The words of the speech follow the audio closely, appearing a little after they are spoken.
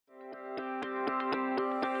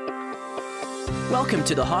Welcome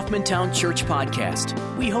to the Hoffmantown Church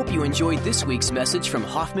Podcast. We hope you enjoyed this week's message from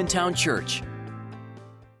Hoffmantown Church.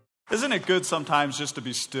 Isn't it good sometimes just to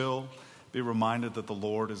be still, be reminded that the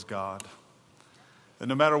Lord is God? And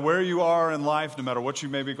no matter where you are in life, no matter what you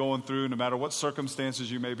may be going through, no matter what circumstances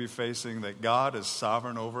you may be facing, that God is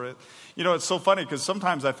sovereign over it. You know, it's so funny because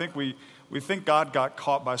sometimes I think we think God got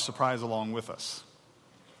caught by surprise along with us.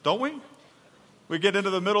 Don't we? We get into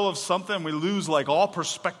the middle of something, we lose like all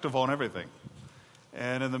perspective on everything.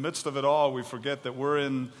 And in the midst of it all, we forget that we're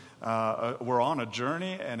on a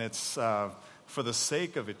journey, and it's for the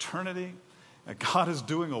sake of eternity. And God is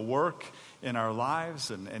doing a work in our lives,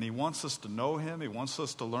 and He wants us to know Him. He wants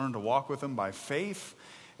us to learn to walk with Him by faith.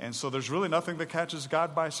 And so there's really nothing that catches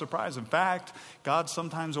God by surprise. In fact, God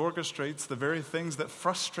sometimes orchestrates the very things that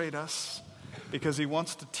frustrate us because He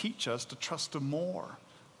wants to teach us to trust Him more,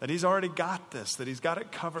 that He's already got this, that He's got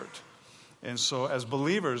it covered. And so as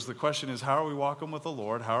believers, the question is, how are we walking with the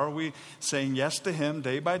Lord? How are we saying yes to Him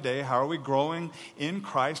day by day? How are we growing in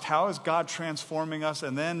Christ? How is God transforming us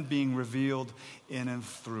and then being revealed in and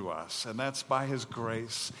through us? And that's by His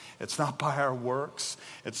grace. It's not by our works.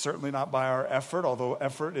 It's certainly not by our effort, although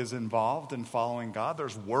effort is involved in following God.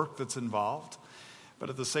 There's work that's involved. But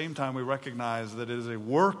at the same time, we recognize that it is a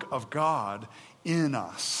work of God in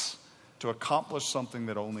us to accomplish something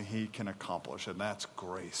that only He can accomplish, and that's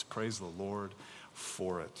grace. Praise the Lord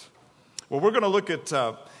for it. Well, we're going to look at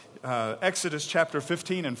Exodus chapter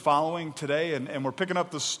 15 and following today, and we're picking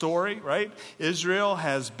up the story, right? Israel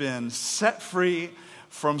has been set free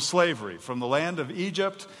from slavery, from the land of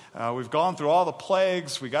Egypt. We've gone through all the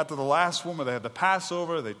plagues. We got to the last one where they had the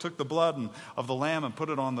Passover. They took the blood of the lamb and put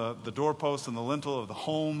it on the doorpost and the lintel of the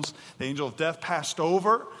homes. The angel of death passed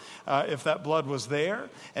over if that blood was there.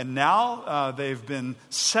 And now they've been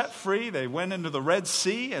set free. They went into the Red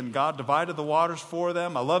Sea, and God divided the waters for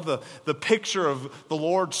them. I love the picture of the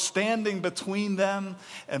Lord standing between them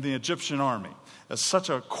and the Egyptian army. It's such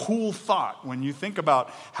a cool thought when you think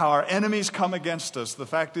about how our enemies come against us. The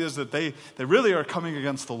fact is that they really are coming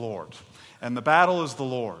against the Lord. And the battle is the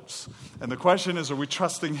Lord's. And the question is, are we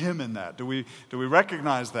trusting Him in that? Do we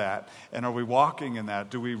recognize that? And are we walking in that?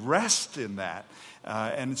 Do we rest in that?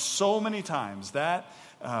 And so many times that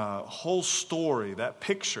whole story, that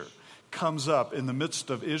picture, comes up in the midst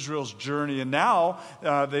of Israel's journey. And now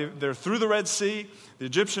they're through the Red Sea. The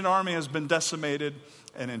Egyptian army has been decimated.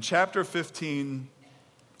 And in chapter 15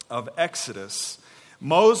 of Exodus,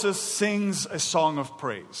 Moses sings a song of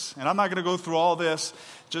praise. And I'm not going to go through all this.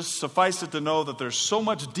 Just suffice it to know that there's so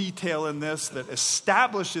much detail in this that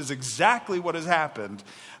establishes exactly what has happened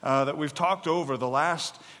that we've talked over the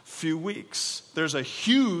last few weeks. There's a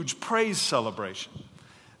huge praise celebration.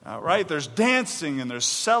 Right? There's dancing and there's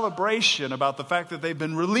celebration about the fact that they've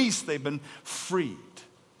been released, they've been freed.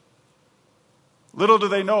 Little do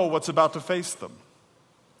they know what's about to face them.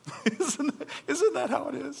 Isn't that how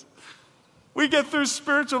it is? We get through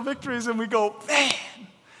spiritual victories and we go, man.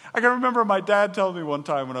 I can remember my dad telling me one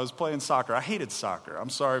time when I was playing soccer. I hated soccer. I'm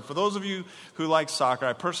sorry. For those of you who like soccer,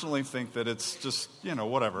 I personally think that it's just,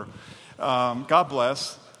 whatever. God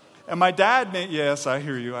bless. And my dad yes, I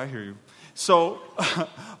hear you. So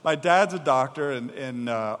my dad's a doctor, and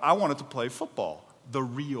I wanted to play football, the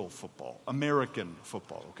real football, American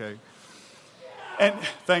football, okay? And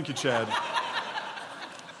thank you, Chad.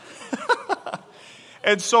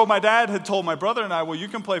 And so my dad had told my brother and I, well, you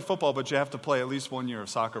can play football, but you have to play at least 1 year of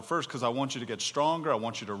soccer first because I want you to get stronger. I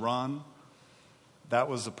want you to run. That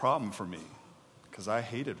was a problem for me because I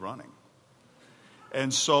hated running.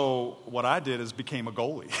 And so what I did is became a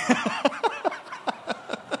goalie.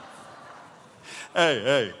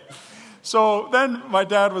 Hey. So then my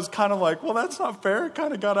dad was kind of like, well, that's not fair.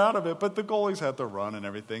 Kind of got out of it. But the goalies had to run and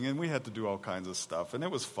everything, and we had to do all kinds of stuff. And it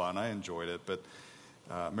was fun. I enjoyed it. But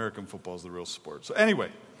American football is the real sport. So anyway,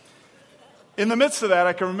 in the midst of that,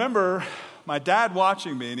 I can remember my dad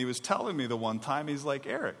watching me, and he was telling me the one time, he's like,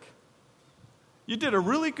 Eric, you did a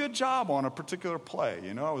really good job on a particular play.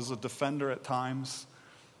 I was a defender at times.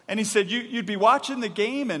 And he said, you'd be watching the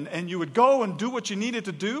game and you would go and do what you needed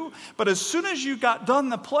to do. But as soon as you got done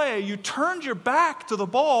the play, you turned your back to the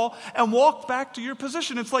ball and walked back to your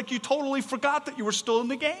position. It's like you totally forgot that you were still in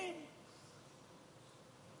the game.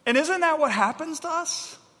 And isn't that what happens to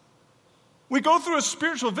us? We go through a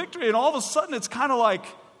spiritual victory and all of a sudden it's kind of like,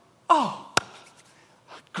 oh,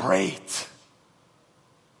 great.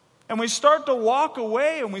 And we start to walk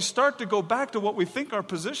away and we start to go back to what we think our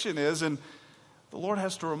position is, and the Lord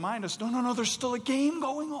has to remind us, no, there's still a game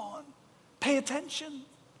going on. Pay attention.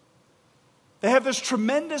 They have this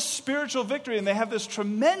tremendous spiritual victory, and they have this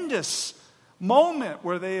tremendous moment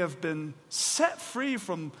where they have been set free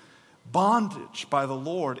from bondage by the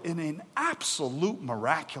Lord in an absolute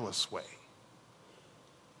miraculous way.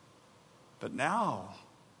 But now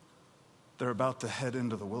they're about to head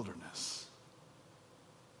into the wilderness.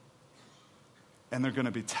 And they're going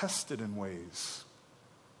to be tested in ways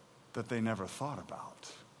that they never thought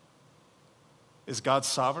about. Is God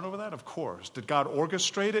sovereign over that? Of course. Did God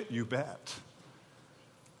orchestrate it? You bet.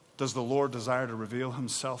 Does the Lord desire to reveal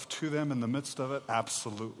himself to them in the midst of it?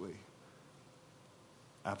 Absolutely.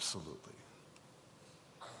 Absolutely.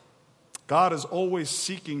 God is always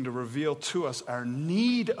seeking to reveal to us our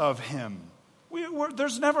need of him.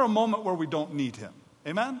 There's never a moment where we don't need him.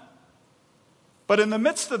 Amen? But in the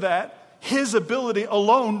midst of that, his ability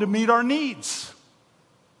alone to meet our needs.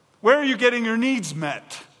 Where are you getting your needs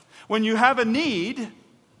met? When you have a need,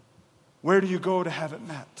 where do you go to have it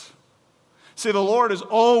met? See, the Lord is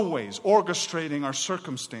always orchestrating our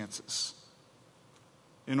circumstances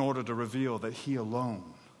in order to reveal that he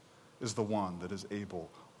alone is the one that is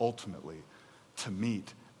able ultimately to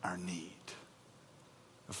meet our need.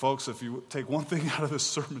 And folks, if you take one thing out of this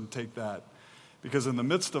sermon, take that. Because in the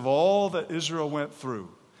midst of all that Israel went through,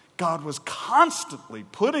 God was constantly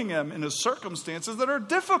putting them into circumstances that are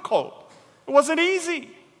difficult. It wasn't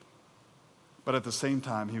easy. But at the same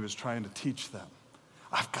time, he was trying to teach them,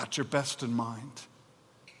 I've got your best in mind.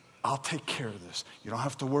 I'll take care of this. You don't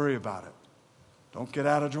have to worry about it. Don't get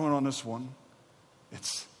out of joint on this one.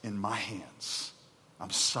 It's in my hands.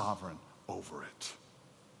 I'm sovereign over it.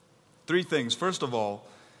 3 things. First of all,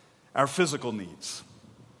 our physical needs.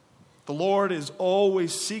 The Lord is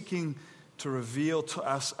always seeking to reveal to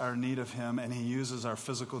us our need of him, and he uses our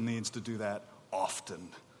physical needs to do that often.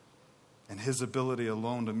 And his ability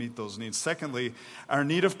alone to meet those needs. Secondly, our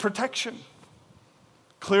need of protection.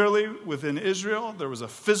 Clearly, within Israel, there was a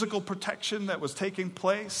physical protection that was taking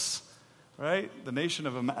place, right? The nation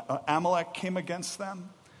of Amalek came against them,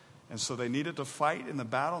 and so they needed to fight in the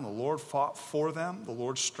battle, and the Lord fought for them. The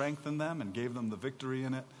Lord strengthened them and gave them the victory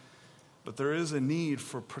in it. But there is a need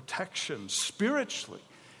for protection spiritually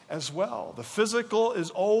as well. The physical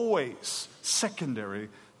is always secondary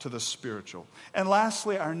to the spiritual. And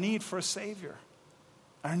lastly, our need for a Savior.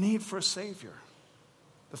 Our need for a Savior.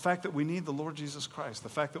 The fact that we need the Lord Jesus Christ. The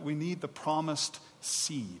fact that we need the promised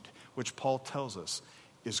seed, which Paul tells us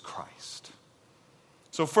is Christ.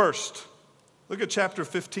 So first, look at chapter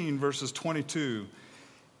 15, verses 22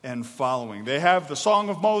 and following. They have the Song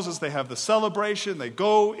of Moses. They have the celebration. They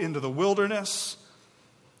go into the wilderness.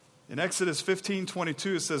 In Exodus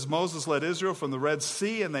 15:22, it says, Moses led Israel from the Red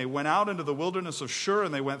Sea, and they went out into the wilderness of Shur,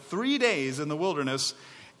 and they went 3 days in the wilderness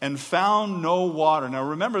and found no water. Now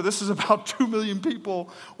remember, this is about 2 million people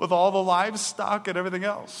with all the livestock and everything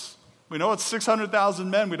else. We know it's 600,000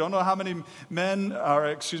 men. We don't know how many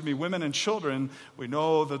women and children. We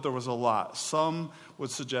know that there was a lot. Some would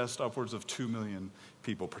suggest upwards of 2 million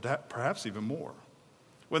people, perhaps even more.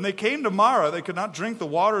 When they came to Marah, they could not drink the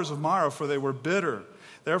waters of Marah, for they were bitter.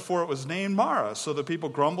 Therefore it was named Marah. So the people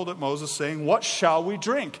grumbled at Moses, saying, what shall we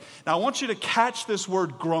drink? Now I want you to catch this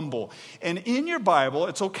word grumble. And in your Bible,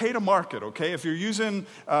 it's okay to mark it, okay? If you're using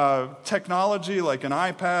technology like an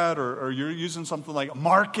iPad or you're using something like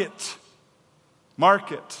mark it.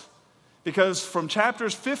 Mark it. Because from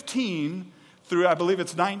chapters 15 through, I believe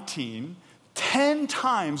it's 19, 10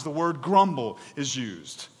 times the word grumble is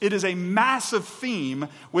used. It is a massive theme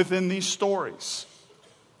within these stories.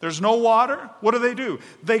 There's no water. What do?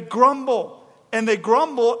 They grumble. And they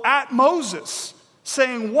grumble at Moses,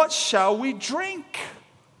 saying, what shall we drink?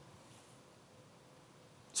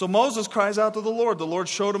 So Moses cries out to the Lord. The Lord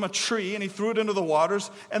showed him a tree, and he threw it into the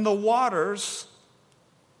waters, and the waters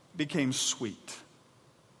became sweet.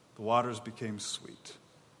 The waters became sweet.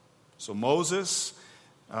 So Moses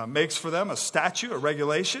makes for them a statute, a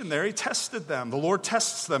regulation. There he tested them. The Lord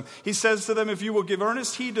tests them. He says to them, if you will give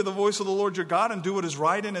earnest heed to the voice of the Lord your God and do what is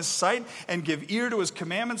right in his sight and give ear to his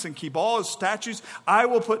commandments and keep all his statutes, I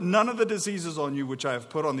will put none of the diseases on you which I have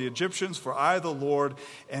put on the Egyptians, for I, the Lord,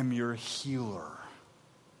 am your healer.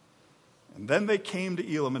 And then they came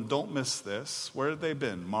to Elim, and don't miss this. Where had they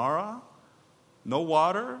been? Marah? No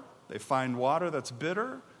water. They find water that's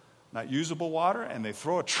bitter. Not usable water, and they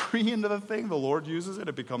throw a tree into the thing. The Lord uses it.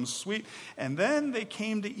 It becomes sweet. And then they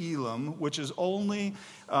came to Elim, which is only,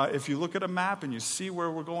 if you look at a map and you see where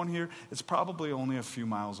we're going here, it's probably only a few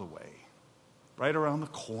miles away, right around the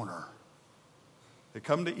corner. They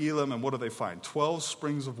come to Elim, and what do they find? 12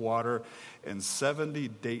 springs of water and 70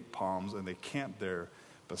 date palms, and they camp there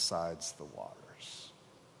besides the waters.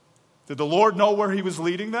 Did the Lord know where he was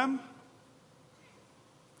leading them?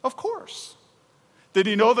 Of course. Did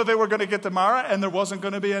he know that they were going to get to Marah and there wasn't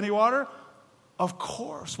going to be any water? Of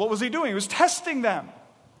course. What was he doing? He was testing them.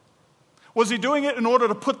 Was he doing it in order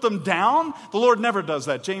to put them down? The Lord never does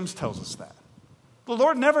that. James tells us that. The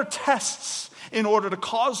Lord never tests in order to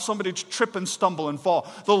cause somebody to trip and stumble and fall.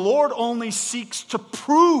 The Lord only seeks to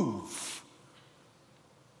prove,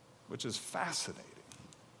 which is fascinating.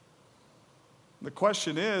 The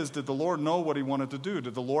question is, did the Lord know what he wanted to do?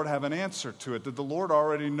 Did the Lord have an answer to it? Did the Lord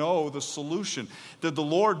already know the solution? Did the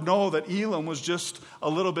Lord know that Elim was just a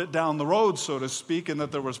little bit down the road, so to speak, and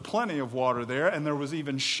that there was plenty of water there, and there was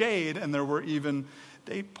even shade, and there were even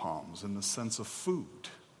date palms in the sense of food?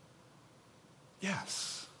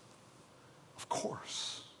 Yes, of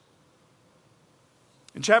course.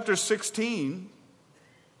 In chapter 16,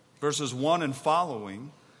 verses 1 and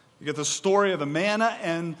following, you get the story of the manna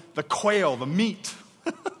and the quail, the meat.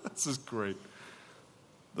 This is great.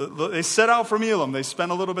 They set out from Elim. They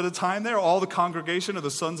spent a little bit of time there. All the congregation of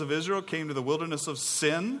the sons of Israel came to the wilderness of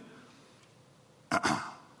Sin,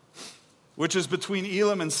 which is between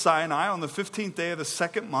Elim and Sinai, on the 15th day of the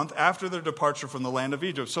second month after their departure from the land of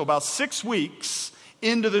Egypt. So about 6 weeks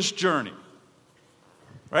into this journey.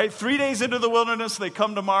 Right? 3 days into the wilderness, they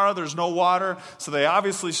come to Marah, there's no water, so they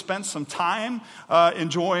obviously spent some time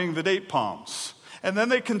enjoying the date palms. And then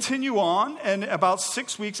they continue on, and about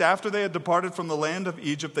 6 weeks after they had departed from the land of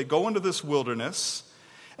Egypt, they go into this wilderness,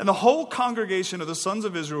 and the whole congregation of the sons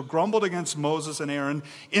of Israel grumbled against Moses and Aaron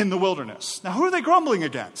in the wilderness. Now, who are they grumbling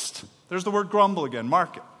against? There's the word grumble again,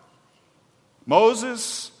 mark it.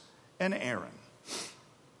 Moses and Aaron.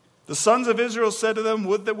 The sons of Israel said to them,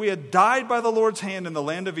 would that we had died by the Lord's hand in the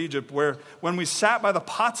land of Egypt, where when we sat by the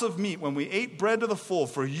pots of meat, when we ate bread to the full,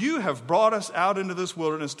 for you have brought us out into this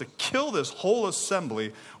wilderness to kill this whole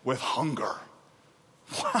assembly with hunger.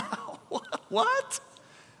 Wow, what?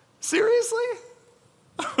 Seriously?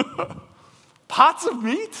 Pots of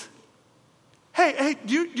meat? Hey,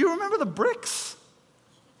 do you remember the bricks?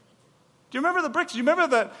 Do you remember the bricks? Do you remember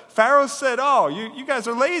that Pharaoh said, oh, you guys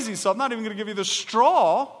are lazy, so I'm not even going to give you the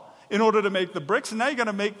straw in order to make the bricks. And now you're going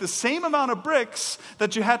to make the same amount of bricks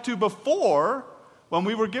that you had to before when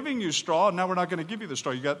we were giving you straw, and now we're not going to give you the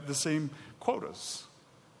straw. You got the same quotas.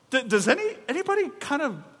 Does anybody kind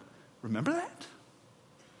of remember that?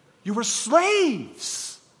 You were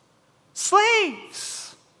slaves.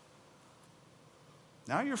 Slaves.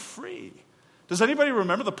 Now you're free. Does anybody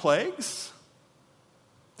remember the plagues?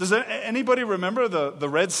 Does anybody remember the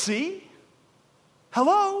Red Sea?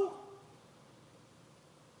 Hello?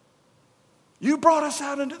 You brought us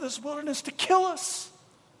out into this wilderness to kill us.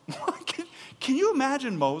 Can you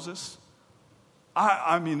imagine Moses?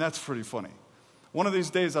 I mean, that's pretty funny. One of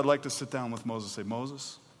these days, I'd like to sit down with Moses and say,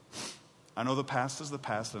 Moses, I know the past is the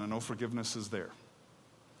past, and I know forgiveness is there.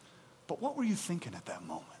 But what were you thinking at that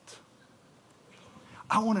moment?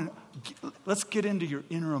 Let's get into your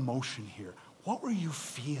inner emotion here. What were you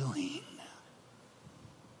feeling?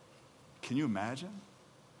 Can you imagine?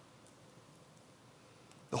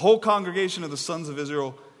 The whole congregation of the sons of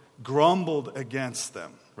Israel grumbled against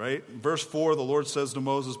them, right? Verse 4, the Lord says to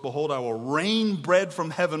Moses, behold, I will rain bread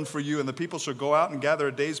from heaven for you, and the people shall go out and gather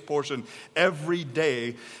a day's portion every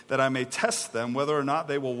day, that I may test them whether or not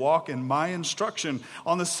they will walk in my instruction.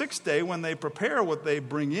 On the sixth day, when they prepare what they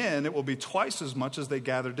bring in, it will be twice as much as they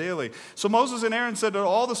gather daily. So Moses and Aaron said to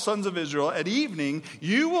all the sons of Israel, at evening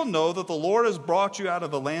you will know that the Lord has brought you out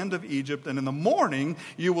of the land of Egypt, and in the morning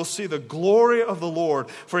you will see the glory of the Lord,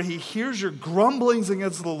 for he hears your grumblings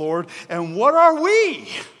against the Lord. And what are we?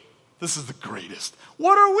 This is the greatest.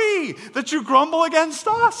 What are we that you grumble against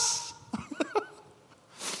us?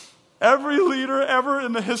 Every leader ever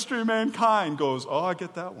in the history of mankind goes, oh, I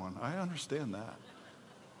get that one. I understand that.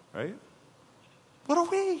 Right? What are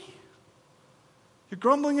we? You're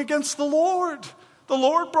grumbling against the Lord. The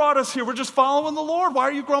Lord brought us here. We're just following the Lord. Why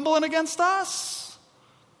are you grumbling against us?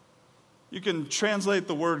 You can translate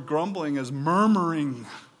the word grumbling as murmuring,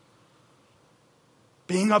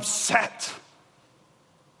 being upset.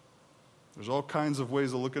 There's all kinds of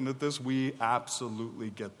ways of looking at this. We absolutely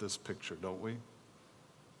get this picture, don't we?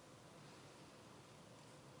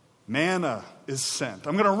 Manna is sent.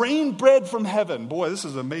 I'm going to rain bread from heaven. Boy, this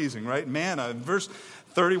is amazing, right? Manna. In verse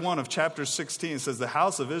 31 of chapter 16, it says the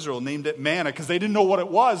house of Israel named it manna because they didn't know what it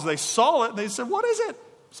was. They saw it and they said, what is it?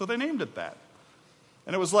 So they named it that.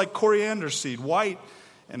 And it was like coriander seed, white,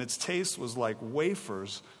 and its taste was like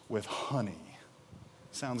wafers with honey.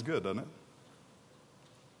 Sounds good, doesn't it?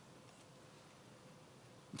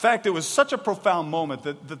 In fact, it was such a profound moment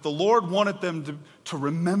that the Lord wanted them to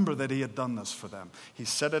remember that he had done this for them. He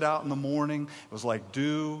set it out in the morning. It was like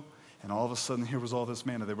dew, and all of a sudden here was all this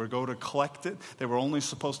manna. They were going to collect it. They were only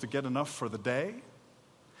supposed to get enough for the day.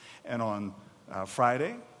 And on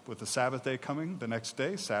Friday, with the Sabbath day coming the next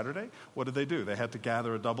day, Saturday, what did they do? They had to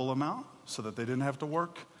gather a double amount so that they didn't have to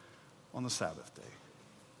work on the Sabbath day.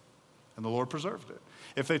 And the Lord preserved it.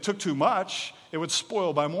 If they took too much, it would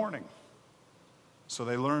spoil by morning. So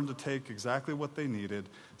they learned to take exactly what they needed,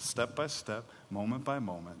 step by step, moment by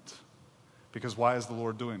moment. Because why is the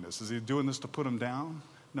Lord doing this? Is he doing this to put them down?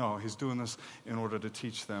 No, he's doing this in order to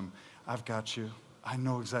teach them, I've got you. I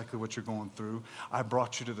know exactly what you're going through. I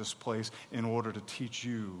brought you to this place in order to teach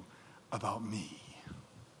you about me.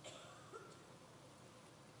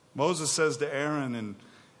 Moses says to Aaron in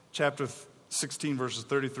chapter 16, verses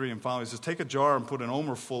 33 and following, he says, take a jar and put an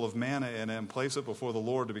omer full of manna in it and place it before the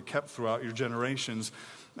Lord to be kept throughout your generations.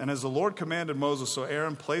 And as the Lord commanded Moses, so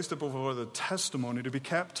Aaron placed it before the testimony to be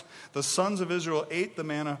kept. The sons of Israel ate the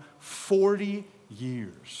manna 40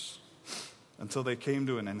 years until they came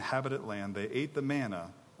to an inhabited land. They ate the manna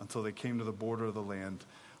until they came to the border of the land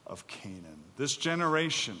of Canaan. This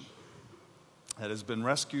generation that has been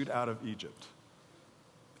rescued out of Egypt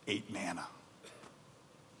ate manna.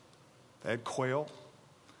 They had quail,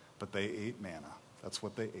 but they ate manna. That's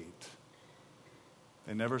what they ate.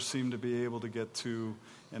 They never seemed to be able to get to,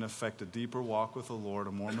 in effect, a deeper walk with the Lord,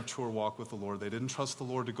 a more mature walk with the Lord. They didn't trust the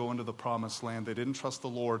Lord to go into the promised land. They didn't trust the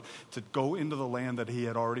Lord to go into the land that he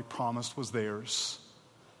had already promised was theirs.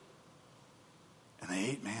 And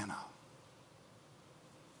they ate manna.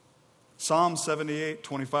 Psalm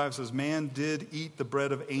 78:25 says, man did eat the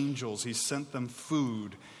bread of angels. He sent them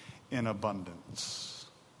food in abundance.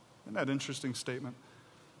 Isn't that an interesting statement?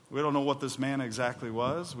 We don't know what this manna exactly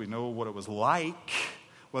was. We know what it was like.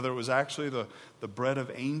 Whether it was actually the bread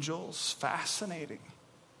of angels. Fascinating.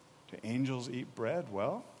 Do angels eat bread?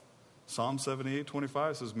 Well, Psalm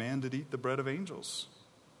 78:25 says, man did eat the bread of angels.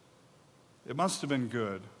 It must have been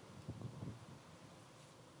good.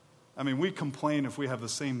 I mean, we complain if we have the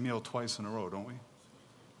same meal twice in a row, don't we?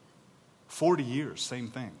 40 years, same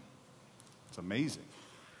thing. It's amazing.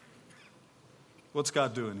 What's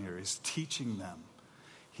God doing here? He's teaching them.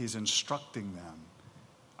 He's instructing them.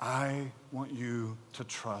 I want you to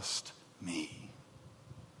trust me.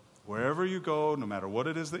 Wherever you go, no matter what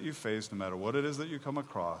it is that you face, no matter what it is that you come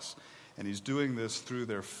across, and he's doing this through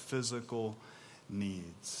their physical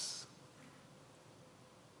needs.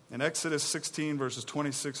 In Exodus 16, verses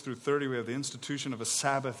 26 through 30, we have the institution of a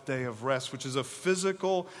Sabbath day of rest, which is a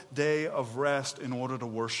physical day of rest in order to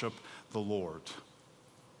worship the Lord.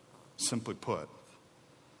 Simply put.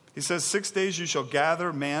 He says, 6 days you shall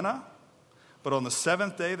gather manna, but on the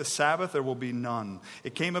seventh day, the Sabbath, there will be none.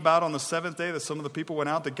 It came about on the seventh day that some of the people went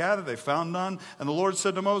out to gather. They found none. And the Lord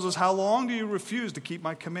said to Moses, how long do you refuse to keep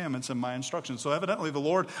my commandments and my instructions? So evidently the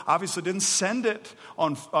Lord obviously didn't send it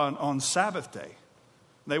on Sabbath day.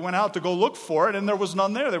 They went out to go look for it, and there was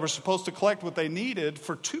none there. They were supposed to collect what they needed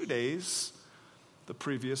for 2 days the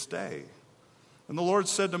previous day. And the Lord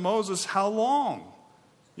said to Moses, how long?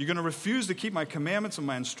 You're going to refuse to keep my commandments and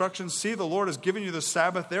my instructions? See, the Lord has given you the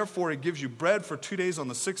Sabbath. Therefore, he gives you bread for 2 days on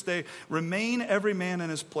the sixth day. Remain every man in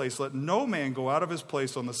his place. Let no man go out of his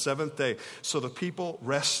place on the seventh day. So the people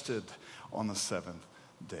rested on the seventh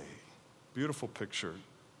day. Beautiful picture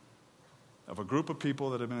of a group of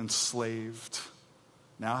people that have been enslaved,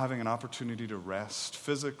 now having an opportunity to rest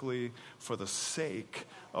physically for the sake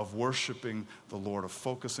of worshiping the Lord, of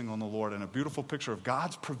focusing on the Lord, and a beautiful picture of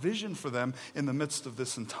God's provision for them in the midst of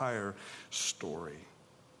this entire story.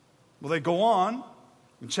 Well, they go on.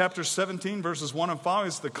 In chapter 17, verses 1 and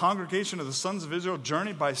following, the congregation of the sons of Israel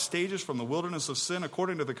journeyed by stages from the wilderness of Sin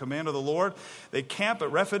according to the command of the Lord. They camped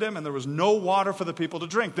at Rephidim, and there was no water for the people to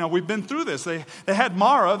drink. Now, we've been through this. They had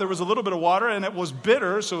Marah. There was a little bit of water, and it was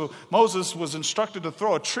bitter, so Moses was instructed to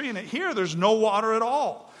throw a tree in it. Here, there's no water at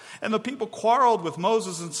all. And the people quarreled with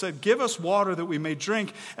Moses and said, give us water that we may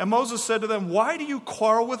drink. And Moses said to them, why do you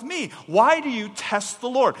quarrel with me? Why do you test the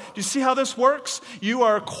Lord? Do you see how this works? You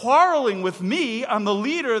are quarreling with me. I'm the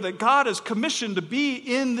leader that God has commissioned to be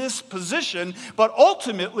in this position. But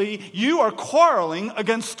ultimately, you are quarreling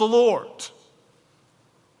against the Lord.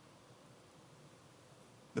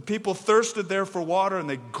 The people thirsted there for water, and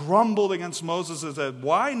they grumbled against Moses and said,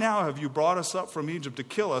 why now have you brought us up from Egypt to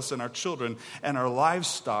kill us and our children and our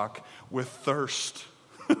livestock with thirst?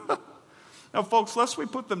 Now, folks, lest we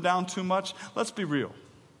put them down too much, let's be real.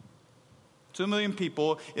 2 million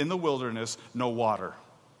people in the wilderness, no water.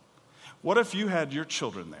 What if you had your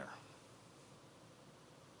children there?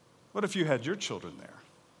 What if you had your children there?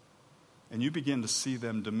 And you begin to see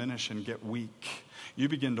them diminish and get weak. You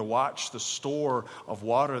begin to watch the store of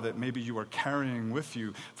water that maybe you are carrying with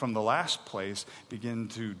you from the last place begin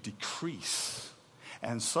to decrease.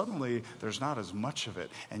 And suddenly there's not as much of it.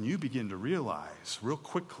 And you begin to realize real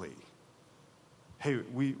quickly, hey,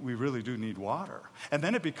 we really do need water. And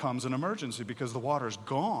then it becomes an emergency because the water's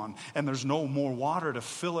gone and there's no more water to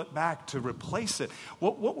fill it back, to replace it.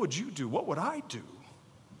 What would you do? What would I do?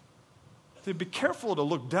 So be careful to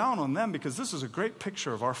look down on them because this is a great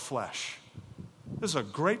picture of our flesh. This is a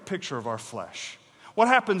great picture of our flesh. What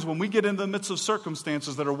happens when we get into the midst of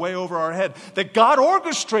circumstances that are way over our head, that God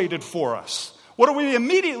orchestrated for us? What do we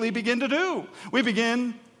immediately begin to do? We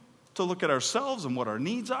begin to look at ourselves and what our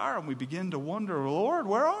needs are, and we begin to wonder, Lord,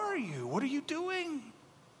 where are you? What are you doing?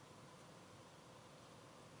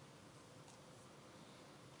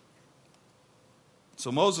 So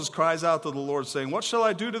Moses cries out to the Lord, saying, what shall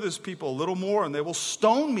I do to this people? A little more, and they will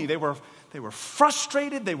stone me. They were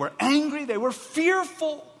frustrated. They were angry. They were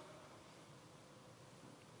fearful.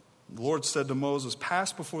 The Lord said to Moses,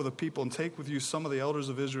 pass before the people and take with you some of the elders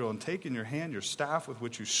of Israel, and take in your hand your staff with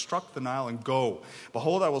which you struck the Nile, and go.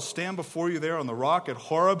 Behold, I will stand before you there on the rock at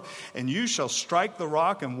Horeb, and you shall strike the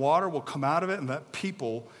rock, and water will come out of it, and that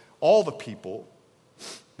people, all the people,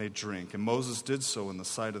 may drink. And Moses did so in the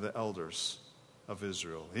sight of the elders of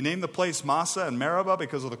Israel. He named the place Massah and Meribah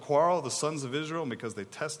because of the quarrel of the sons of Israel, and because they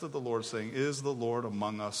tested the Lord, saying, is the Lord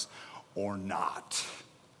among us or not?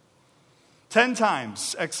 10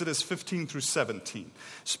 times, Exodus 15 through 17.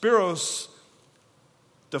 Spiros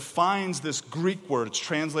defines this Greek word. It's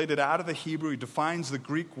translated out of the Hebrew. He defines the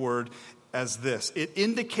Greek word as this. It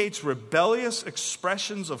indicates rebellious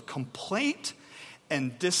expressions of complaint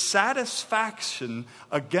and dissatisfaction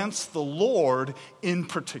against the Lord in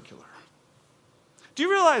particular. Do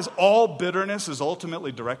you realize all bitterness is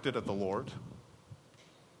ultimately directed at the Lord?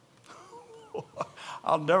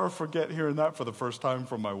 I'll never forget hearing that for the first time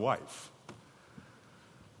from my wife.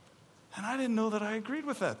 And I didn't know that I agreed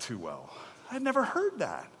with that too well. I'd never heard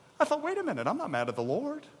that. I thought, wait a minute, I'm not mad at the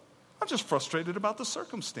Lord. I'm just frustrated about the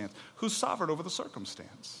circumstance. Who's sovereign over the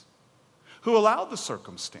circumstance? Who allowed the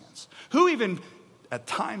circumstance? Who even at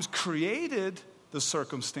times created the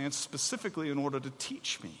circumstance specifically in order to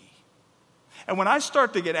teach me? And when I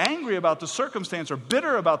start to get angry about the circumstance or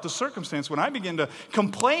bitter about the circumstance, when I begin to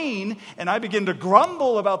complain and I begin to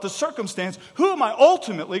grumble about the circumstance, who am I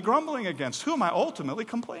ultimately grumbling against? Who am I ultimately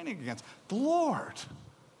complaining against? The Lord.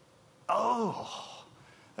 Oh,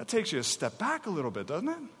 that takes you a step back a little bit, doesn't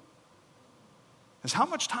it? Because how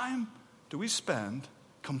much time do we spend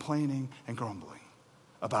complaining and grumbling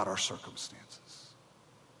about our circumstances?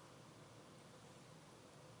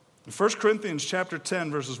 In 1 Corinthians chapter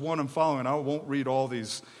 10, verses 1 and following, I won't read all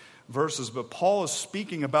these verses, but Paul is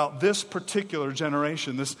speaking about this particular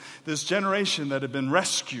generation, this generation that had been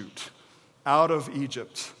rescued out of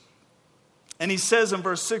Egypt. And he says in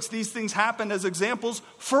verse 6, these things happened as examples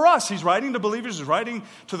for us. He's writing to believers, he's writing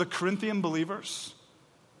to the Corinthian believers.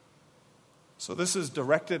 So this is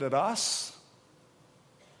directed at us.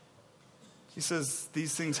 He says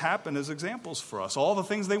these things happen as examples for us. All the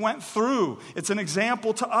things they went through, it's an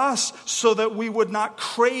example to us so that we would not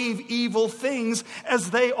crave evil things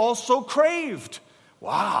as they also craved.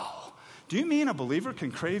 Wow. Do you mean a believer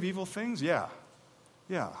can crave evil things? Yeah,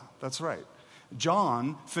 that's right.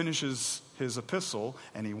 John finishes his epistle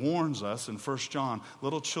and he warns us in 1 John,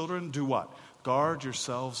 little children, do what? Guard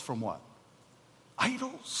yourselves from what?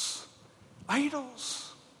 Idols. Idols.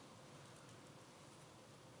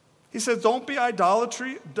 He said, don't be idolaters.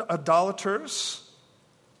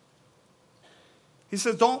 He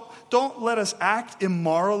said, don't let us act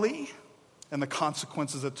immorally, and the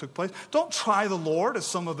consequences that took place. Don't try the Lord, as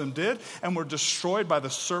some of them did, and were destroyed by the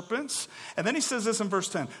serpents. And then he says this in verse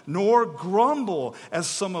 10, nor grumble, as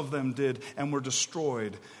some of them did, and were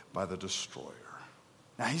destroyed by the destroyer.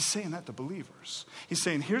 Now he's saying that to believers. He's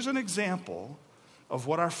saying, here's an example of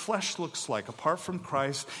what our flesh looks like apart from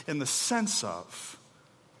Christ, in the sense of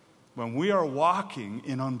when we are walking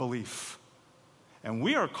in unbelief. And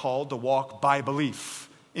we are called to walk by belief,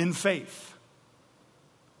 in faith.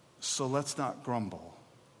 So let's not grumble.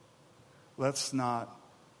 Let's not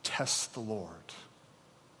test the Lord.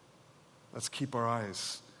 Let's keep our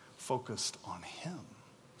eyes focused on Him.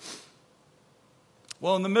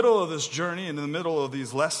 Well, in the middle of this journey and in the middle of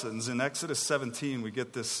these lessons, in Exodus 17, we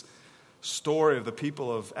get this story of the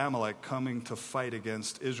people of Amalek coming to fight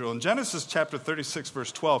against Israel. In Genesis chapter 36,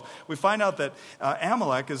 verse 12, we find out that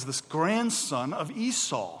Amalek is this grandson of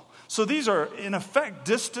Esau. So these are, in effect,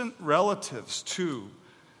 distant relatives to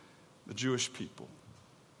the Jewish people,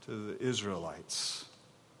 to the Israelites.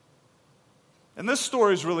 And this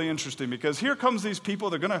story is really interesting because here comes these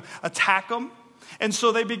people, they're going to attack them. And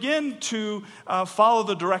so they begin to follow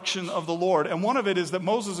the direction of the Lord. And one of it is that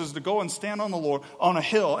Moses is to go and stand on the Lord on a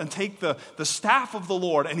hill and take the staff of the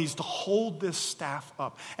Lord, and he's to hold this staff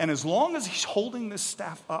up. And as long as he's holding this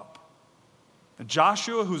staff up, And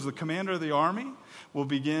Joshua, who's the commander of the army, will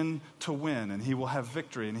begin to win, and he will have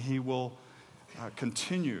victory, and he will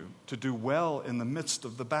continue to do well in the midst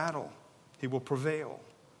of the battle. He will prevail.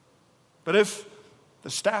 But if the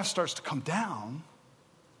staff starts to come down,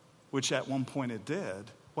 which at one point it did,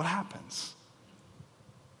 what happens?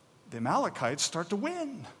 The Amalekites start to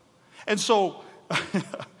win. And so,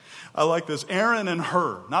 I like this. Aaron and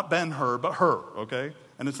Hur, not Ben-Hur, but Hur, okay?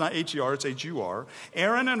 And it's not H-E-R, it's H-U-R.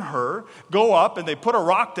 Aaron and Hur go up and they put a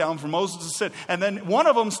rock down for Moses to sit. And then one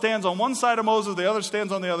of them stands on one side of Moses, the other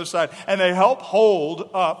stands on the other side. And they help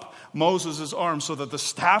hold up Moses' arms so that the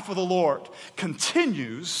staff of the Lord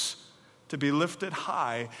continues to be lifted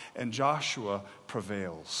high, and Joshua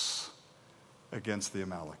prevails against the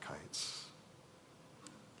Amalekites.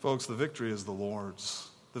 Folks, the victory is the Lord's.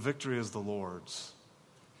 The victory is the Lord's.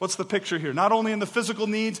 What's the picture here? Not only in the physical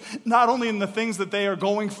needs, not only in the things that they are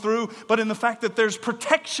going through, but in the fact that there's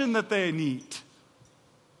protection that they need.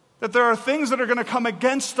 That there are things that are going to come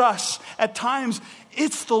against us at times.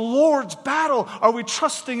 It's the Lord's battle. Are we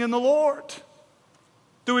trusting in the Lord?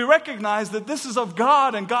 Do we recognize that this is of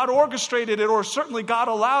God and God orchestrated it, or certainly God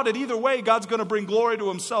allowed it? Either way, God's going to bring glory to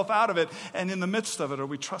himself out of it. And in the midst of it, are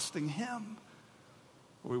we trusting him?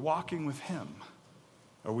 Are we walking with him?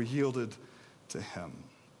 Are we yielded to him?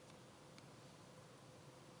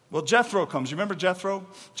 Well, Jethro comes. You remember Jethro?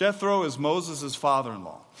 Jethro is Moses'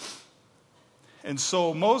 father-in-law. And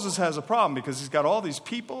so Moses has a problem because he's got all these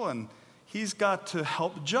people and he's got to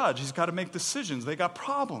help judge. He's got to make decisions. They got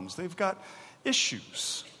problems. They've got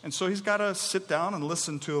issues. And so he's got to sit down and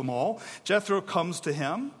listen to them all. Jethro comes to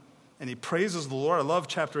him and he praises the Lord. I love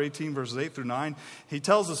chapter 18, verses 8 through 9.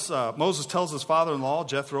 Moses tells his father-in-law,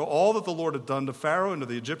 Jethro, all that the Lord had done to Pharaoh and to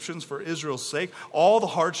the Egyptians for Israel's sake, all the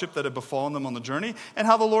hardship that had befallen them on the journey, and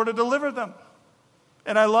how the Lord had delivered them.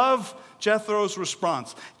 And I love Jethro's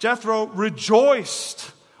response. Jethro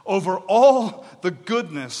rejoiced over all the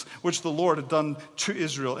goodness which the Lord had done to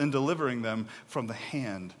Israel in delivering them from the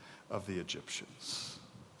hand of the Egyptians.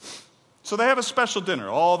 So they have a special dinner.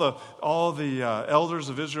 All the elders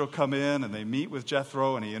of Israel come in and they meet with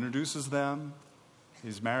Jethro and he introduces them.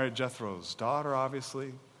 He's married Jethro's daughter,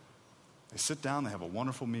 obviously. They sit down, they have a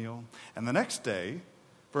wonderful meal. And the next day,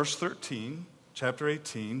 verse 13, chapter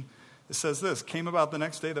 18, it says this, came about the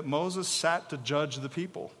next day that Moses sat to judge the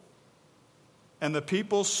people. And the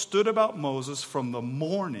people stood about Moses from the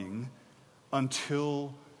morning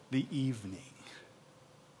until the evening.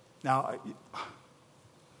 Now,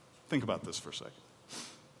 think about this for a second.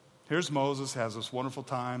 Here's Moses, has this wonderful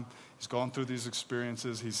time. He's gone through these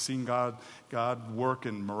experiences. He's seen God work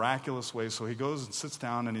in miraculous ways. So he goes and sits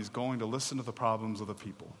down and he's going to listen to the problems of the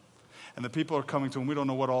people. And the people are coming to him. We don't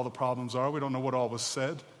know what all the problems are. We don't know what all was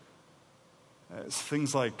said. It's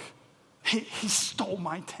things like, he stole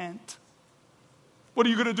my tent. What are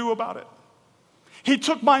you going to do about it? He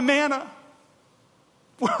took my manna.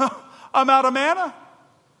 Well, I'm out of manna.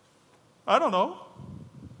 I don't know.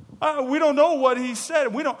 We don't know what he said.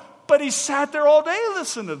 But he sat there all day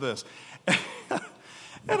listening to this.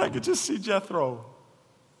 And I could just see Jethro.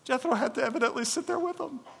 Jethro had to evidently sit there with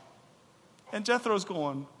him. And Jethro's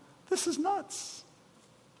going, this is nuts.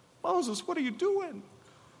 Moses, what are you doing?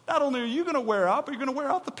 Not only are you going to wear out, but you're going to wear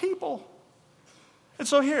out the people. And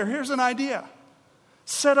so here's an idea.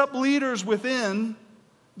 Set up leaders within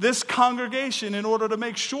this congregation in order to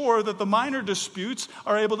make sure that the minor disputes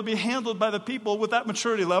are able to be handled by the people with that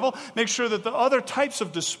maturity level. Make sure that the other types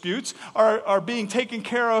of disputes are being taken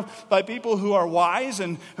care of by people who are wise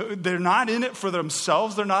and they're not in it for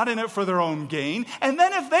themselves. They're not in it for their own gain. And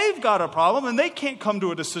then if they've got a problem and they can't come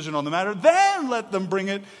to a decision on the matter, then let them bring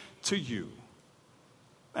it to you.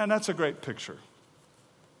 And that's a great picture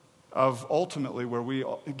of ultimately where we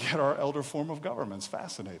get our elder form of government. It's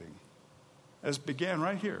fascinating. As began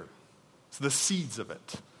right here. It's the seeds of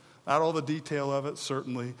it. Not all the detail of it,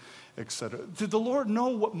 certainly, etc. Did the Lord know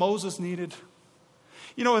what Moses needed?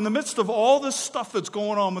 You know, in the midst of all this stuff that's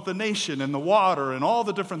going on with the nation and the water and all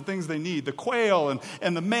the different things they need, the quail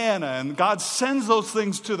and the manna, and God sends those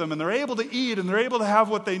things to them and they're able to eat and they're able to have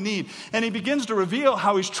what they need. And he begins to reveal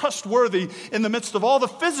how he's trustworthy in the midst of all the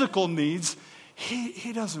physical needs.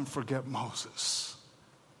 He doesn't forget Moses.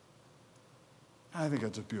 I think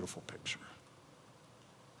that's a beautiful picture.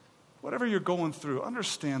 Whatever you're going through,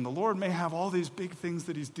 understand the Lord may have all these big things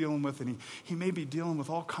that he's dealing with, and he may be dealing with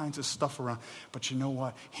all kinds of stuff around. But you know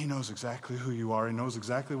what? He knows exactly who you are. He knows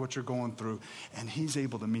exactly what you're going through, and he's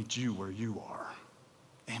able to meet you where you are.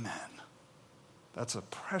 Amen. That's a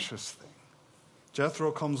precious thing. Jethro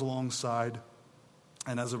comes alongside,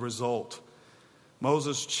 and as a result,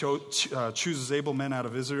 Moses chooses able men out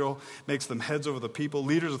of Israel, makes them heads over the people,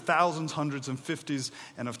 leaders of thousands, hundreds, and fifties,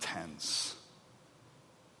 and of tens.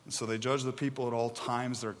 And so they judge the people at all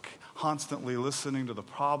times. They're constantly listening to the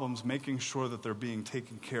problems, making sure that they're being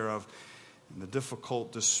taken care of. And the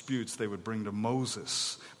difficult disputes they would bring to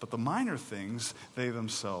Moses. But the minor things, they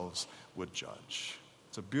themselves would judge.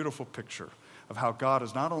 It's a beautiful picture of how God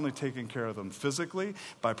is not only taking care of them physically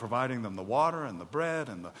by providing them the water and the bread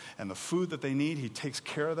and the food that they need. He takes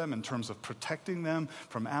care of them in terms of protecting them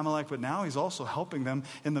from Amalek. But now he's also helping them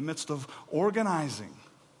in the midst of organizing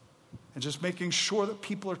and just making sure that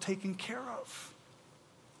people are taken care of.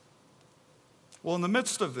 Well, in the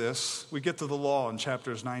midst of this, we get to the law in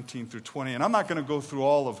chapters 19 through 20. And I'm not going to go through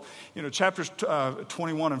all of, chapters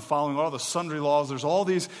 21 and following, all the sundry laws. There's all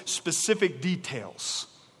these specific details.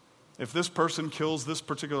 If this person kills this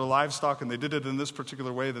particular livestock and they did it in this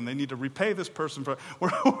particular way, then they need to repay this person for. We're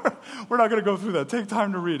not going to go through that. Take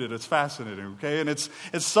time to read it. It's fascinating, okay? And it's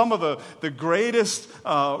some of the greatest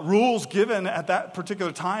rules given at that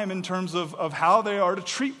particular time in terms of how they are to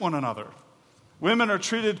treat one another. Women are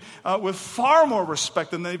treated with far more respect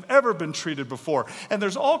than they've ever been treated before. And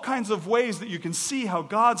there's all kinds of ways that you can see how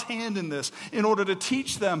God's hand in this, in order to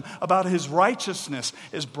teach them about his righteousness,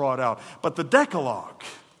 is brought out. But the Decalogue,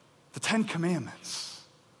 the Ten Commandments,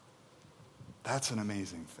 that's an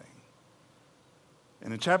amazing thing.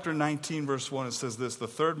 And in chapter 19, verse 1, it says this: the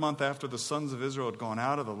third month after the sons of Israel had gone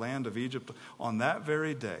out of the land of Egypt, on that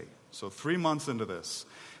very day, so 3 months into this,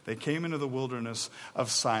 they came into the wilderness of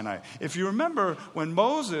Sinai. If you remember, when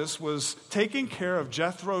Moses was taking care of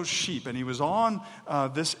Jethro's sheep, and he was on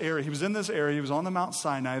this area, he was in this area, he was on the Mount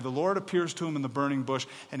Sinai, the Lord appears to him in the burning bush,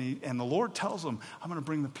 and the Lord tells him, I'm going to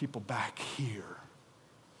bring the people back here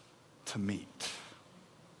to meet.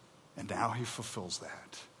 And now he fulfills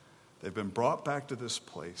that. They've been brought back to this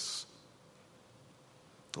place.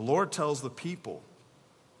 The Lord tells the people,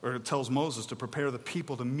 or tells Moses to prepare the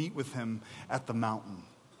people to meet with him at the mountain.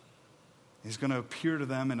 He's going to appear to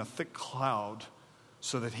them in a thick cloud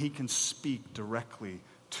so that he can speak directly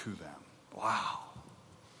to them. Wow.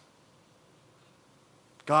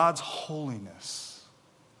 God's holiness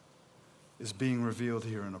is being revealed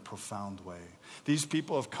here in a profound way. These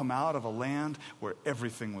people have come out of a land where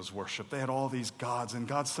everything was worshipped. They had all these gods, and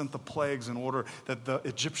God sent the plagues in order that the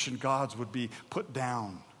Egyptian gods would be put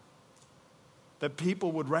down. That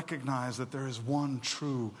people would recognize that there is one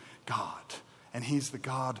true God, and he's the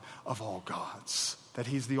God of all gods, that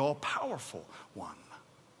he's the all-powerful one.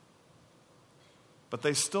 But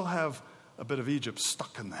they still have a bit of Egypt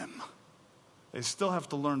stuck in them. They still have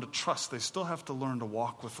to learn to trust. They still have to learn to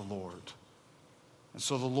walk with the Lord. And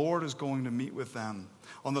so the Lord is going to meet with them.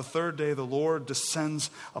 On the third day, the Lord descends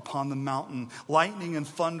upon the mountain. Lightning and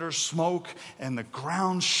thunder, smoke, and the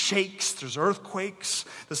ground shakes. There's earthquakes.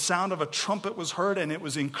 The sound of a trumpet was heard, and it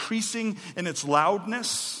was increasing in its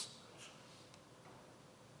loudness.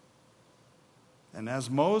 And as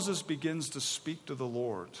Moses begins to speak to the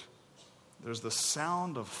Lord, there's the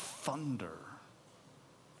sound of thunder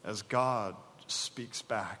as God speaks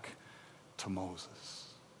back to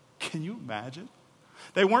Moses. Can you imagine?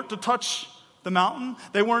 They weren't to touch the mountain.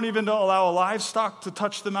 They weren't even to allow a livestock to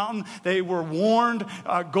touch the mountain. They were warned,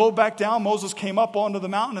 go back down. Moses came up onto the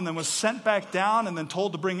mountain and then was sent back down and then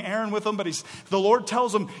told to bring Aaron with him. But the Lord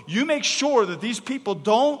tells him, you make sure that these people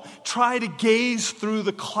don't try to gaze through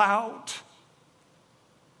the cloud.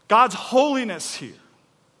 God's holiness here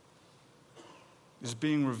is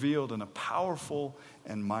being revealed in a powerful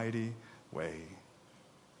and mighty way.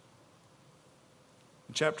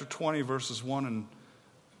 In chapter 20, verses 1 and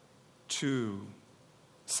 2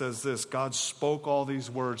 says this: God spoke all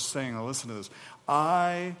these words, saying, now listen to this,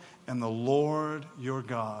 I am the Lord your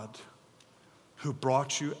God, who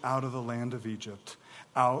brought you out of the land of Egypt,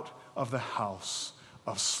 out of the house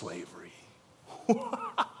of slavery.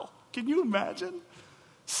 Wow! Can you imagine?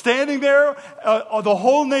 Standing there, the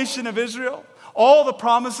whole nation of Israel, all the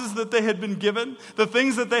promises that they had been given, the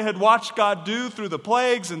things that they had watched God do through the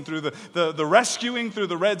plagues and through the rescuing through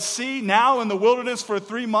the Red Sea, now in the wilderness for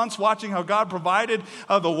 3 months, watching how God provided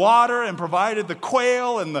the water and provided the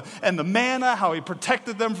quail and the manna, how he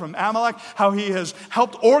protected them from Amalek, how he has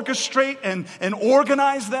helped orchestrate and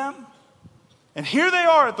organize them. And here they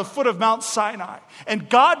are at the foot of Mount Sinai. And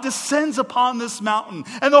God descends upon this mountain.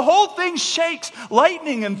 And the whole thing shakes,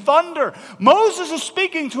 lightning and thunder. Moses is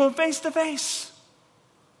speaking to him face to face.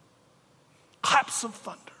 Claps of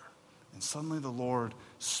thunder. And suddenly the Lord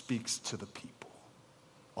speaks to the people.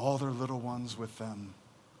 All their little ones with them.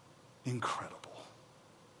 Incredible.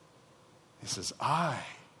 He says, I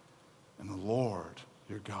am the Lord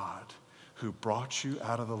your God, who brought you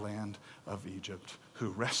out of the land of Egypt, who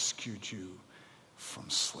rescued you from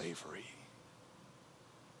slavery.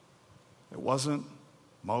 It wasn't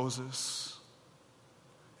Moses.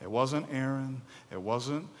 It wasn't Aaron. It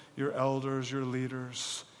wasn't your elders, your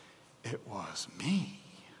leaders. It was me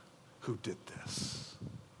who did this.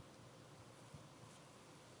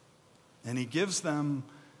 And he gives them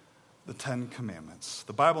the 10 Commandments.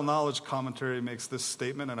 The Bible Knowledge Commentary makes this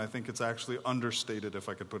statement, and I think it's actually understated, if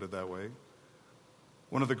I could put it that way.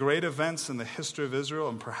 One of the great events in the history of Israel,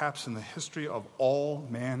 and perhaps in the history of all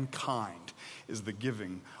mankind, is the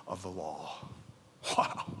giving of the law.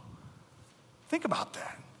 Wow. Think about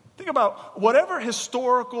that. Think about whatever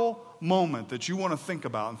historical moment that you want to think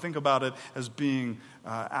about, and think about it as being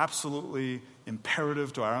absolutely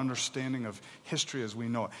imperative to our understanding of history as we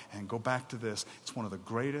know it. And go back to this. It's one of the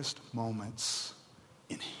greatest moments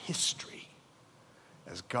in history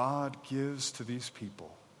as God gives to these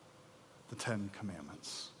people the 10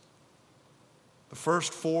 Commandments. The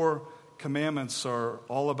first 4 commandments are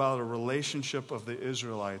all about a relationship of the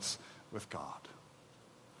Israelites with God.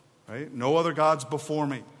 Right? No other gods before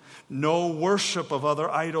me. No worship of other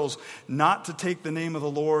idols. Not to take the name of the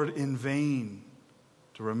Lord in vain.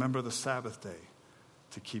 To remember the Sabbath day.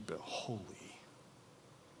 To keep it holy.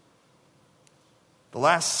 The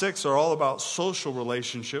last 6 are all about social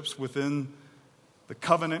relationships within the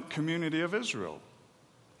covenant community of Israel.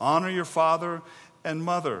 Honor your father and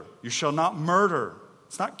mother. You shall not murder.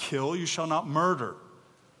 It's not kill. You shall not murder.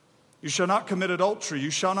 You shall not commit adultery. You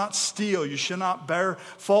shall not steal. You shall not bear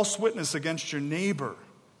false witness against your neighbor.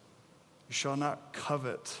 You shall not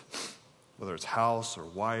covet, whether it's house or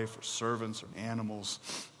wife or servants or animals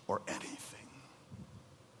or anything.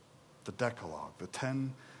 The Decalogue, the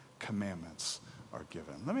 10 Commandments are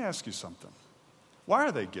given. Let me ask you something. Why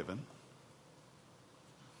are they given?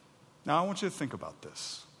 Now I want you to think about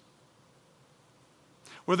this.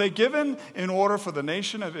 Were they given in order for the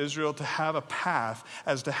nation of Israel to have a path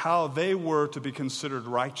as to how they were to be considered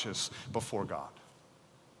righteous before God?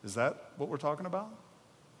 Is that what we're talking about?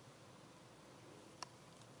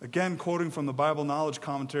 Again, quoting from the Bible Knowledge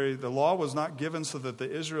Commentary, the law was not given so that the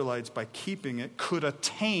Israelites, by keeping it, could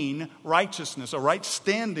attain righteousness, a right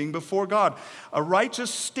standing before God. A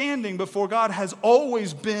righteous standing before God has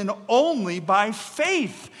always been only by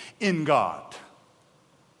faith in God.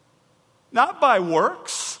 Not by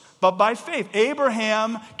works, but by faith.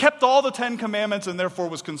 Abraham kept all the 10 Commandments and therefore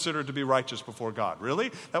was considered to be righteous before God.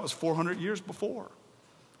 Really? That was 400 years before.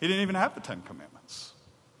 He didn't even have the 10 Commandments.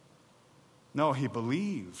 No, he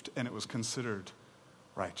believed and it was considered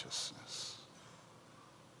righteousness.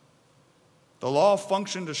 The law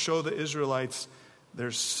functioned to show the Israelites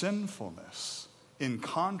their sinfulness in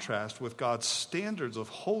contrast with God's standards of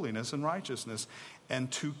holiness and righteousness, and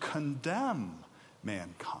to condemn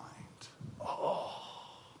mankind. Oh.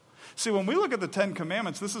 See, when we look at the 10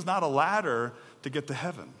 Commandments, this is not a ladder to get to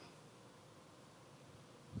heaven.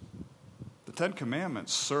 The 10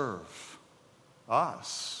 Commandments serve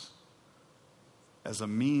us as a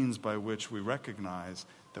means by which we recognize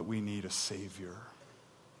that we need a Savior.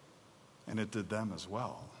 And it did them as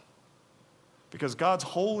well. Because God's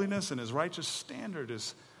holiness and His righteous standard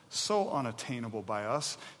is so unattainable by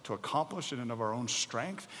us to accomplish it in of our own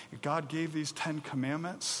strength. God gave these 10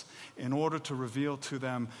 Commandments in order to reveal to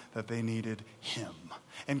them that they needed Him.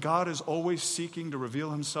 And God is always seeking to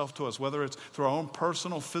reveal Himself to us, whether it's through our own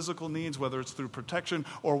personal physical needs, whether it's through protection,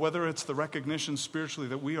 or whether it's the recognition spiritually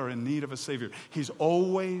that we are in need of a Savior. He's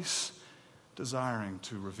always desiring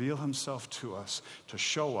to reveal Himself to us, to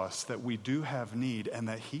show us that we do have need and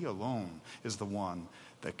that He alone is the one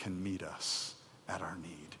that can meet us at our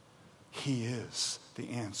need. He is the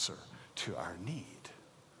answer to our need.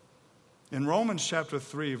 In Romans chapter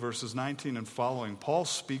 3, verses 19 and following, Paul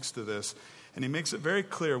speaks to this, and he makes it very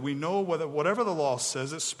clear. We know whatever the law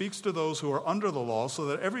says, it speaks to those who are under the law, so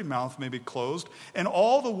that every mouth may be closed, and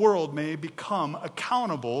all the world may become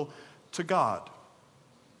accountable to God.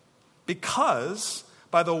 Because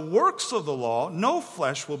by the works of the law, no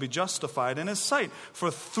flesh will be justified in His sight.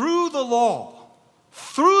 For through the law,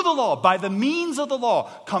 by the means of the law,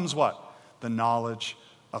 comes what? The knowledge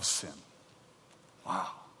of sin. Wow.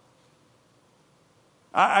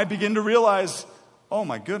 I begin to realize, oh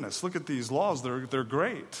my goodness, look at these laws. They're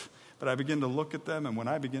great. But I begin to look at them, and when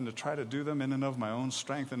I begin to try to do them in and of my own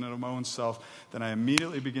strength and in and of my own self, then I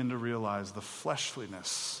immediately begin to realize the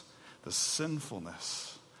fleshliness, the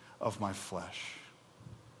sinfulness of my flesh.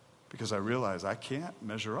 Because I realize I can't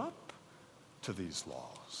measure up to these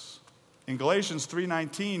laws. In Galatians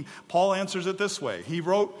 3:19, Paul answers it this way. He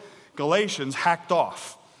wrote Galatians hacked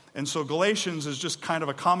off. And so Galatians is just kind of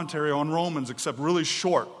a commentary on Romans, except really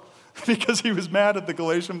short. because he was mad at the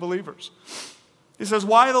Galatian believers. He says,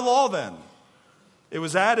 why the law then? It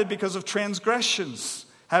was added because of transgressions,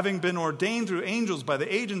 having been ordained through angels by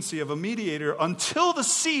the agency of a mediator until the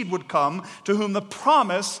seed would come to whom the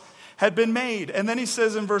promise had been made. And then he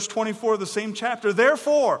says in verse 24 of the same chapter,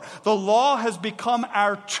 therefore, the law has become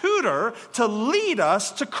our tutor to lead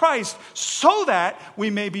us to Christ so that we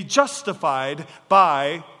may be justified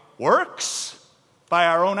by works, by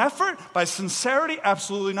our own effort, by sincerity?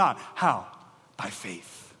 Absolutely not. How? By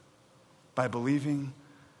faith, by believing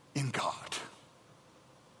in God.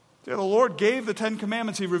 Yeah, the Lord gave the Ten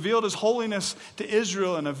Commandments. He revealed his holiness to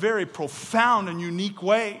Israel in a very profound and unique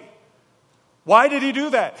way. Why did he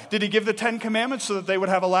do that? Did he give the Ten Commandments so that they would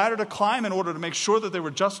have a ladder to climb in order to make sure that they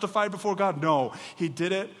were justified before God? No. He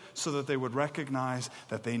did it so that they would recognize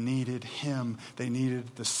that they needed him. They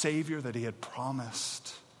needed the Savior that he had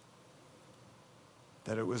promised.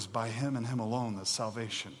 That it was by him and him alone that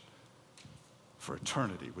salvation for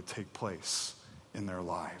eternity would take place in their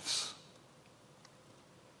lives.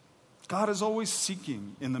 God is always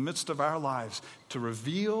seeking in the midst of our lives to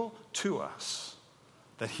reveal to us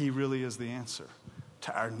that he really is the answer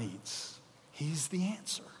to our needs. He's the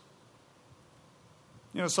answer.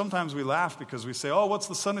 You know, sometimes we laugh because we say, oh, what's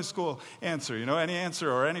the Sunday school answer? You know, any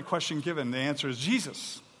answer or any question given, the answer is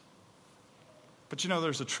Jesus. But you know,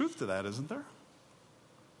 there's a truth to that, isn't there?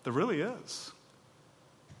 There really is.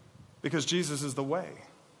 Because Jesus is the way.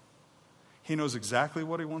 He knows exactly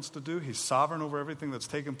what he wants to do. He's sovereign over everything that's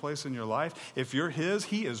taken place in your life. If you're his,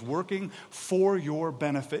 he is working for your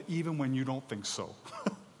benefit even when you don't think so.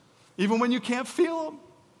 Even when you can't feel him.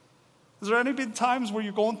 Has there any been times where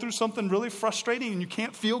you're going through something really frustrating and you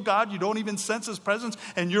can't feel God, you don't even sense his presence,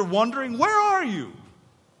 and you're wondering, where are you?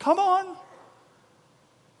 Come on.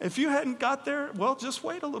 If you hadn't got there, well, just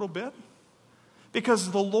wait a little bit.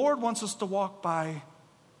 Because the Lord wants us to walk by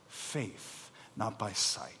faith, not by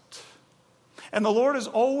sight. And the Lord is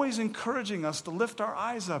always encouraging us to lift our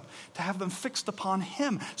eyes up, to have them fixed upon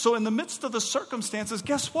him. So in the midst of the circumstances,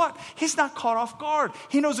 guess what? He's not caught off guard.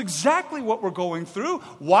 He knows exactly what we're going through,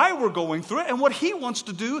 why we're going through it, and what he wants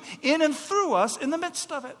to do in and through us in the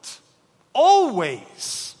midst of it.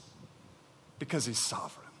 Always. Because he's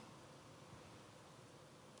sovereign.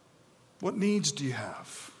 What needs do you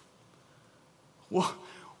have?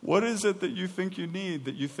 What is it that you think you need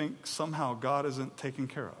that you think somehow God isn't taking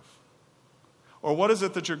care of? Or what is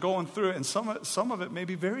it that you're going through? And some of it may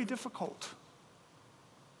be very difficult.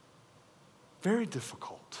 Very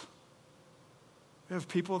difficult. We have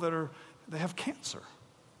people they have cancer.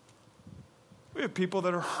 We have people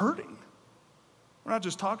that are hurting. We're not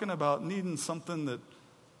just talking about needing something that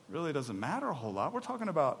really doesn't matter a whole lot. We're talking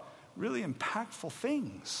about really impactful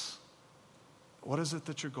things. What is it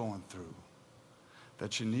that you're going through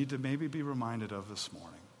that you need to maybe be reminded of this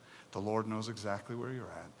morning? The Lord knows exactly where you're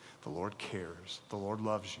at. The Lord cares. The Lord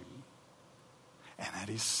loves you. And that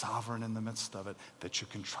he's sovereign in the midst of it, that you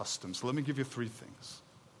can trust him. So let me give you 3 things.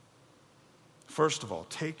 First of all,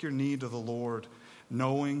 take your need to the Lord,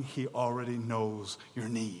 knowing he already knows your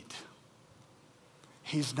need.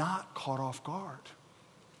 He's not caught off guard.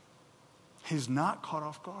 He's not caught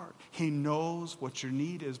off guard. He knows what your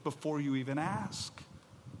need is before you even ask.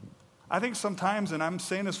 I think sometimes, and I'm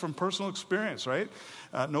saying this from personal experience, right?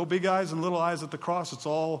 No big eyes and little eyes at the cross. It's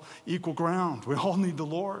all equal ground. We all need the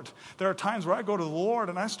Lord. There are times where I go to the Lord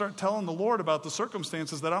and I start telling the Lord about the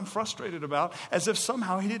circumstances that I'm frustrated about as if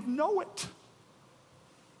somehow he didn't know it.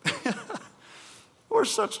 We're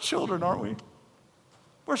such children, aren't we?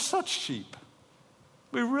 We're such sheep.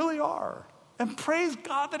 We really are. And praise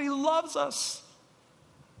God that he loves us.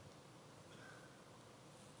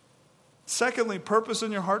 Secondly, purpose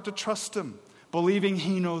in your heart to trust him, believing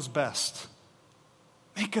he knows best.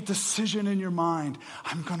 Make a decision in your mind.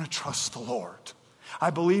 I'm going to trust the Lord. I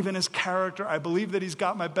believe in his character. I believe that he's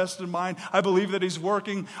got my best in mind. I believe that he's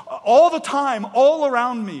working all the time, all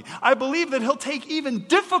around me. I believe that he'll take even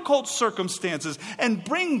difficult circumstances and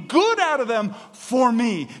bring good out of them for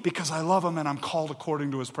me because I love him and I'm called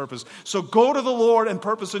according to his purpose. So go to the Lord and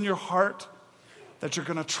purpose in your heart that you're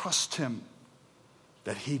going to trust him,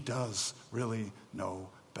 that he does really know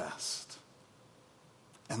best.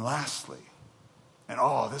 And lastly, and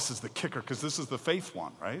this is the kicker because this is the faith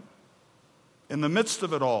one, right? In the midst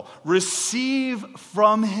of it all, receive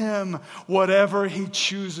from him whatever he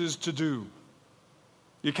chooses to do.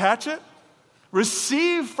 You catch it?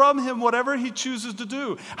 Receive from him whatever he chooses to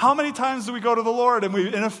do. How many times do we go to the Lord and we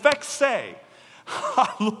in effect say,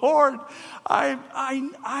 Lord,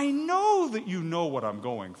 I know that you know what I'm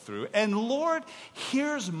going through. And Lord,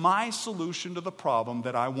 here's my solution to the problem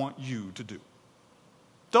that I want you to do.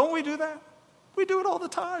 Don't we do that? We do it all the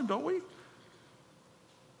time, don't we?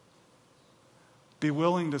 Be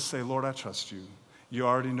willing to say, Lord, I trust you. You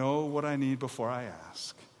already know what I need before I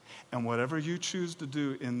ask. And whatever you choose to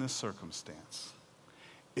do in this circumstance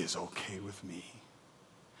is okay with me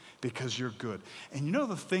because you're good. And you know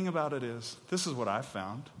the thing about it is, this is what I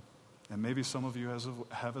found, and maybe some of you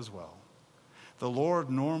have as well. The Lord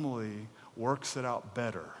normally works it out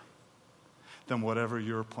better than whatever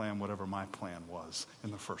your plan, whatever my plan was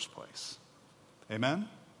in the first place. Amen?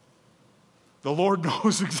 The Lord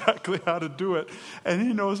knows exactly how to do it, and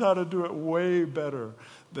he knows how to do it way better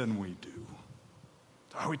than we do.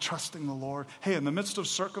 Are we trusting the Lord? Hey, in the midst of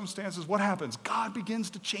circumstances, what happens? God begins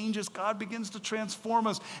to change us. God begins to transform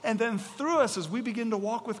us. And then through us, as we begin to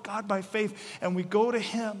walk with God by faith, and we go to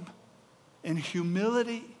him in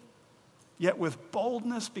humility, yet with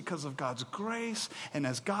boldness because of God's grace, and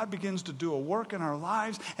as God begins to do a work in our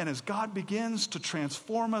lives, and as God begins to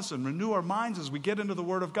transform us and renew our minds as we get into the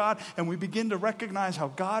Word of God, and we begin to recognize how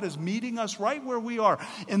God is meeting us right where we are,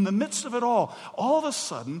 in the midst of it all of a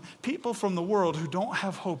sudden, people from the world who don't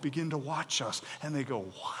have hope begin to watch us, and they go,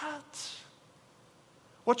 what?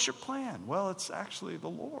 What's your plan? Well, it's actually the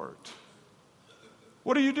Lord.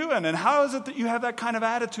 What are you doing? And how is it that you have that kind of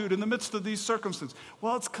attitude in the midst of these circumstances?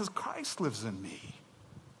 Well, it's because Christ lives in me.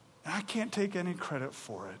 And I can't take any credit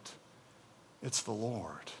for it. It's the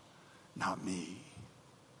Lord, not me.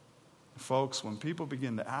 Folks, when people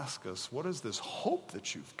begin to ask us, what is this hope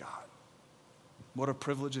that you've got? What a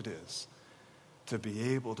privilege it is to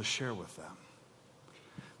be able to share with them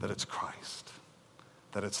that it's Christ,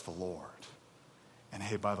 that it's the Lord. And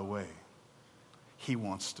hey, by the way, he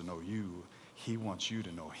wants to know you. He wants you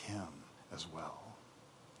to know him as well.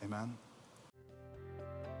 Amen?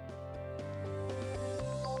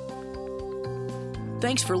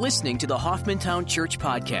 Thanks for listening to the Hoffmantown Church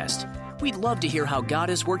Podcast. We'd love to hear how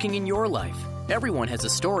God is working in your life. Everyone has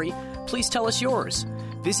a story. Please tell us yours.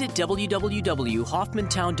 Visit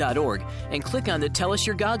www.hoffmantown.org and click on the Tell Us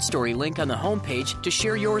Your God Story link on the homepage to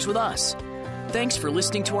share yours with us. Thanks for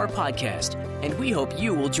listening to our podcast, and we hope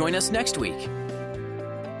you will join us next week.